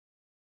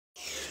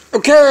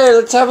Okay,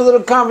 let's have a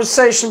little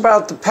conversation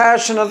about the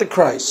Passion of the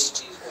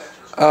Christ.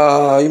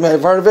 You may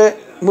have heard of it.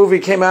 Movie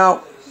came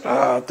out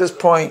at this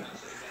point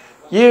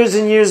years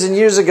and years and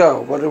years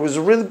ago, but it was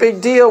a really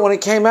big deal when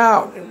it came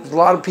out. A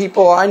lot of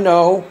people I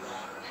know,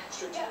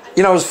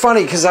 you know, it was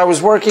funny because I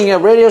was working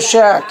at Radio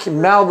Shack in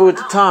Malibu at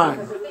the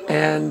time,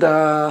 and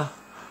I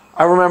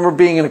remember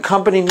being in a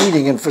company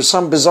meeting, and for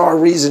some bizarre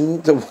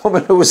reason, the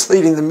woman who was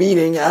leading the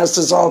meeting asked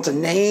us all to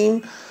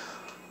name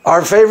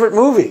our favorite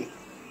movie.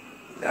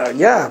 I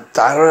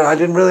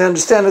didn't really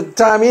understand at the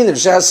time either.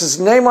 She asked us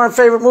to name our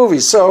favorite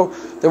movies. So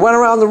they went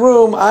around the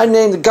room. I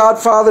named The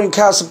Godfather and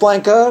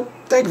Casablanca.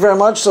 Thank you very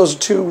much. Those are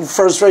two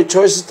first-rate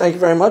choices. Thank you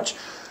very much.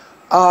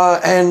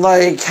 And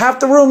like half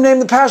the room named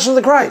The Passion of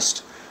the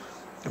Christ.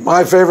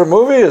 My favorite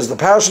movie is The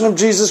Passion of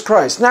Jesus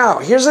Christ. Now,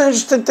 here's an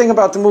interesting thing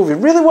about the movie.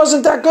 It really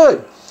wasn't that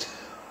good.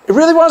 It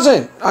really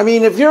wasn't. I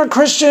mean, if you're a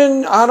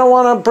Christian, I don't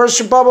want to burst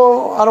your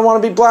bubble. I don't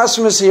want to be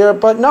blasphemous here.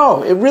 But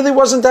no, it really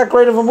wasn't that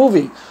great of a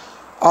movie.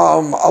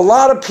 A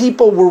lot of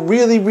people were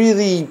really,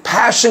 really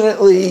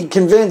passionately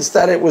convinced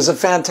that it was a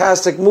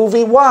fantastic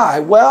movie.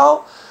 Why?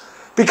 Well,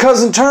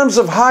 because in terms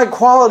of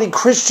high-quality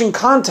Christian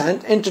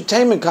content,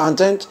 entertainment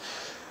content,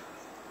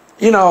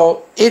 you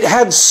know, it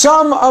had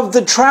some of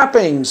the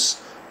trappings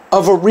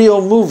of a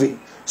real movie.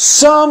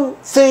 Some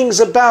things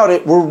about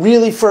it were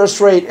really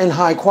first-rate and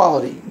high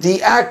quality.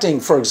 The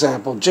acting, for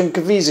example, Jim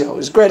Caviezel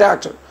is a great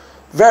actor.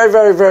 Very,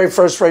 very, very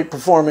first-rate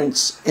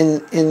performance in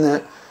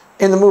the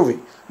movie.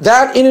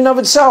 That in and of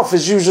itself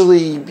is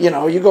usually, you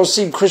know, you go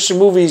see Christian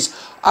movies.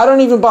 I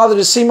don't even bother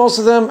to see most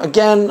of them.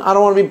 Again, I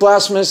don't want to be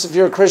blasphemous. If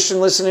you're a Christian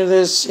listening to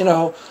this, you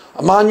know,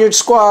 I'm on your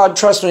squad,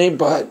 trust me,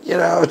 but, you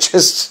know,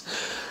 just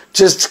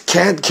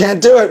can't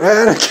do it,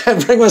 man. I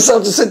can't bring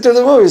myself to sit through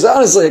the movies.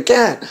 Honestly, I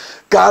can't.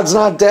 God's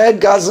not dead.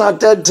 God's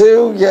not dead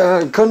too.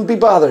 Yeah, couldn't be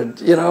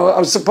bothered. You know,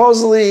 I'm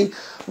supposedly,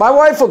 my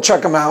wife will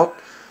check them out.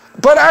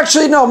 But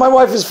actually, no, my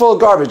wife is full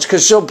of garbage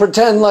because she'll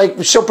pretend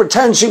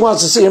she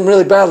wants to see him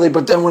really badly,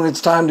 but then when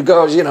it's time to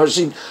go, you know,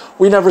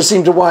 we never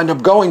seem to wind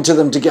up going to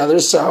them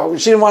together, so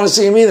she didn't want to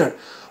see him either.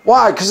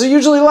 Why? Because they're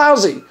usually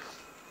lousy.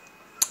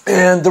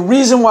 And the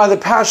reason why The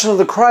Passion of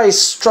the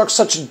Christ struck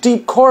such a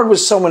deep chord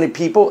with so many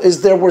people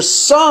is there were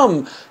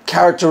some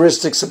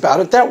characteristics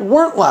about it that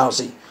weren't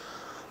lousy.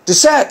 The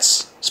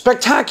sets,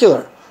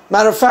 spectacular.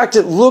 Matter of fact,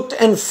 it looked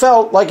and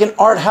felt like an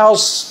art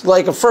house,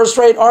 like a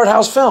first-rate art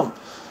house film.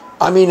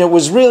 I mean, it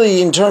was really,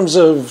 in terms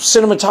of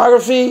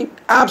cinematography,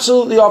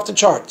 absolutely off the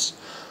charts.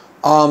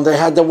 They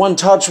had the one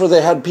touch where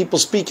they had people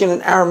speaking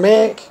in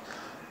Aramaic.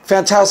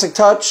 Fantastic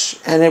touch,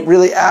 and it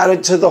really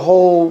added to the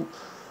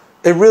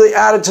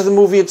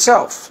movie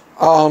itself.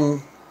 A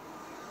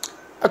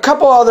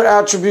couple other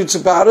attributes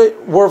about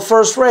it were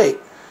first-rate.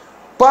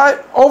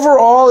 But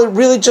overall, it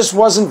really just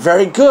wasn't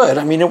very good.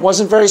 I mean, it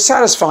wasn't very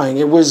satisfying.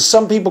 It was,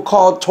 some people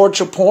call it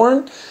torture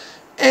porn.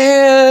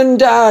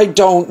 And I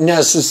don't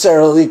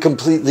necessarily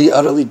completely,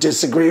 utterly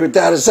disagree with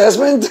that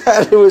assessment.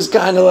 That it was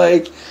kind of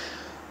like,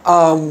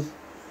 and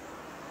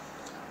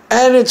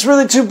it's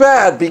really too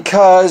bad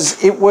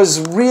because it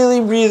was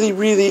really, really,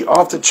 really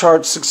off the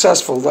charts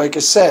successful, like I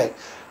say.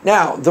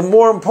 Now, the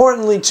more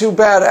importantly too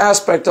bad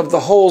aspect of the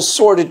whole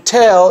sordid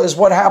tale is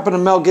what happened to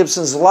Mel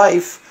Gibson's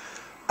life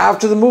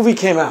after the movie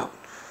came out.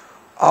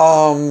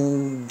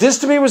 This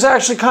to me was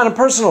actually kind of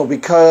personal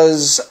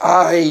because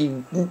I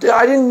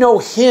didn't know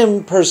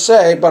him per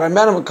se, but I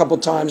met him a couple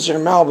times here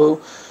in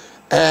Malibu,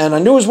 and I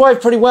knew his wife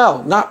pretty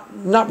well. Not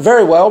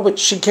very well, but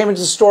she came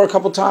into the store a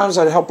couple times.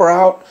 I'd help her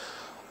out,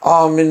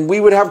 and we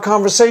would have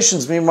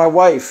conversations, me and my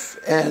wife,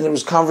 and there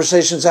was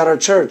conversations at our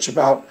church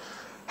about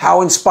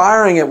how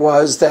inspiring it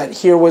was that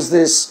here was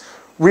this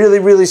really,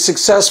 really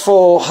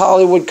successful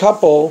Hollywood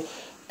couple.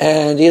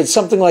 And he had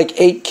something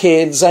like 8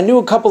 kids. I knew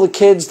a couple of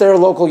kids. They're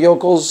local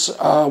yokels.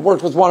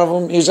 Worked with one of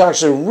them. He was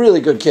actually a really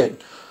good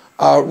kid.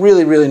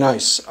 Really, really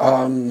nice.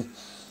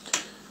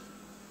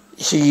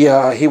 He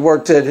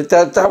worked at it.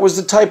 That was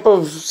the type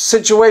of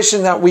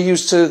situation that we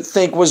used to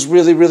think was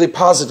really, really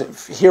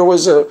positive. Here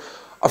was a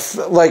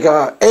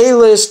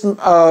A-list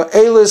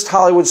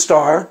Hollywood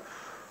star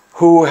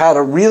who had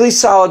a really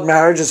solid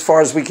marriage as far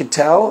as we could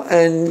tell.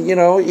 And, you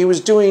know, he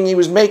was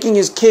making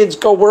his kids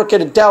go work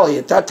at a deli.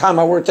 At that time,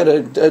 I worked at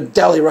a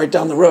deli right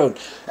down the road.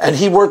 And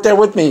he worked there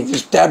with me.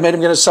 His dad made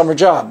him get a summer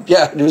job.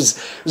 Yeah, it was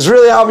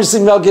really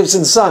obviously Mel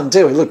Gibson's son,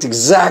 too. He looked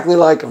exactly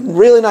like him.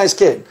 Really nice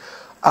kid.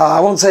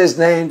 I won't say his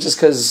name just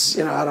because,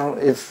 you know,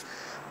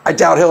 I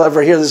doubt he'll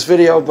ever hear this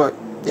video, but,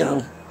 you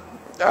know,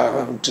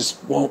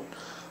 just won't.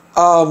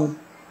 But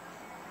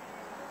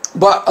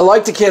I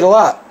liked the kid a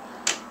lot.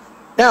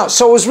 Now,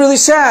 so it was really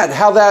sad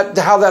how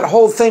that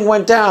whole thing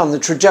went down, the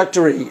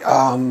trajectory.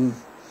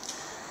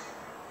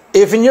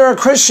 If you're a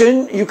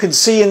Christian, you can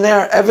see in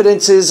there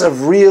evidences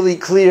of really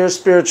clear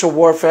spiritual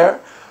warfare.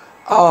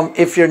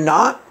 If you're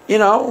not, you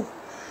know,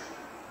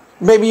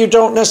 maybe you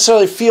don't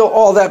necessarily feel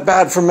all that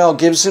bad for Mel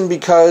Gibson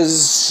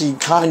because he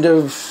kind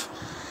of,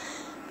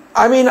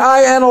 I mean,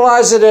 I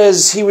analyze it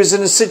as he was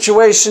in a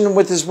situation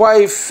with his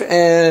wife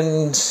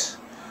and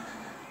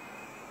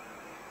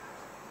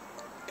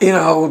you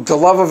know, the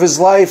love of his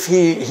life.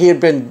 He had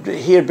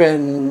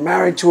been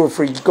married to her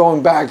for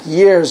going back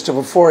years to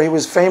before he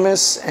was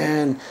famous,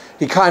 and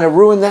he kind of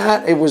ruined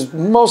that. It was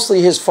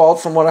mostly his fault,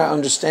 from what I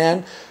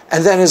understand.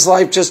 And then his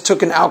life just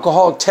took an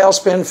alcoholic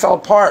tailspin, fell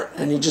apart,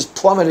 and he just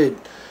plummeted.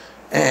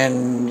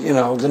 And, you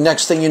know, the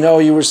next thing you know,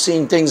 you were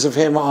seeing things of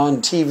him on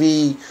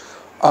TV.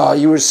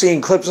 You were seeing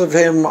clips of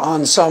him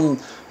on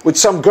with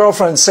some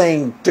girlfriend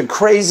saying the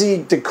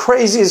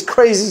craziest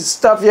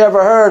stuff you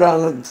ever heard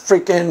on a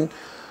freaking,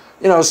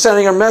 you know,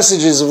 sending her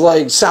messages of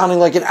like sounding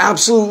like an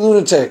absolute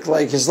lunatic.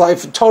 Like his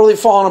life had totally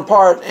fallen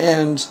apart,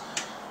 and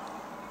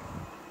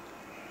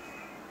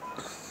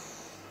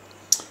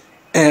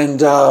you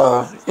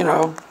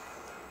know,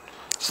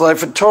 his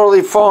life had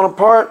totally fallen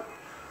apart,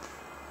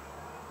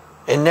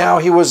 and now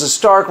he was a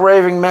stark,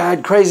 raving,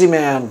 mad, crazy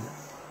man.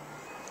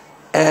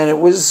 And it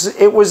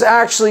was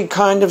actually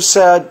kind of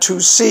sad to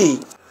see.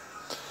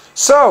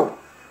 So,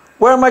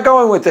 where am I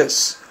going with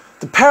this?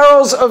 The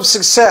perils of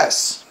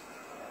success.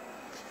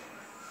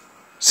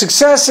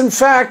 Success, in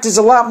fact, is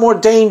a lot more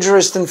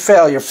dangerous than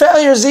failure.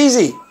 Failure is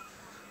easy.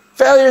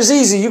 Failure is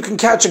easy. You can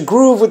catch a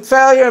groove with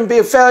failure and be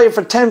a failure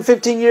for 10,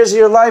 15 years of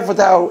your life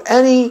without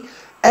any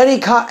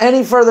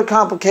further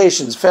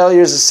complications.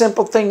 Failure is a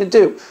simple thing to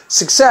do.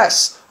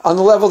 Success, on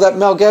the level that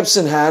Mel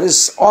Gibson had,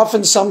 is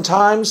often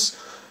sometimes,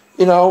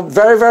 you know,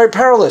 very, very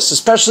perilous,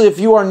 especially if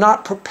you are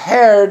not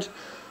prepared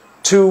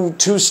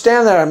to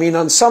stand there. I mean,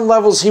 on some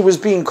levels, he was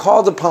being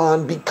called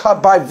upon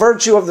by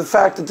virtue of the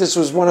fact that this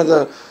was one of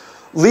the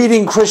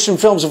leading Christian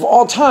films of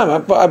all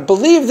time. I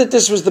believe that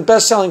this was the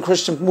best-selling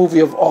Christian movie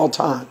of all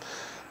time.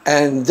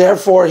 And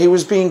therefore, he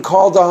was being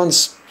called on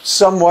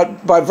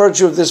somewhat by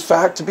virtue of this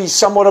fact to be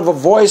somewhat of a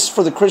voice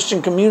for the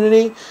Christian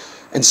community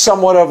and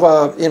somewhat of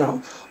a, you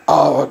know,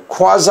 a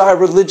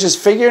quasi-religious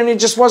figure, and he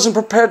just wasn't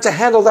prepared to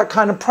handle that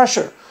kind of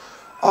pressure.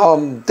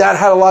 That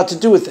had a lot to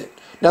do with it.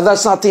 Now,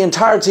 that's not the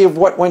entirety of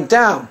what went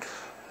down,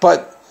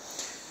 but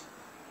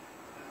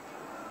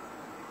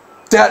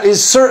that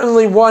is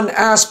certainly one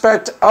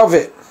aspect of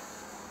it.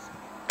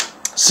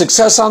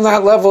 Success on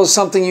that level is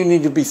something you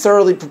need to be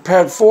thoroughly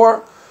prepared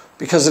for,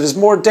 because it is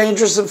more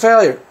dangerous than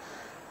failure.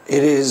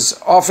 It is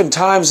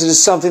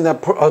something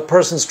that a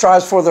person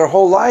strives for their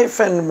whole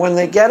life, and when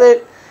they get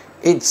it,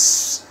 it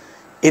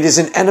is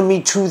an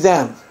enemy to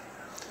them.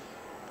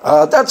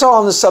 That's all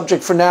on the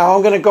subject for now.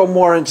 I'm going to go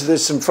more into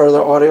this in further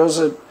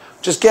audios.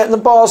 Just getting the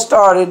ball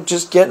started,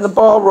 just getting the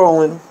ball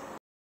rolling.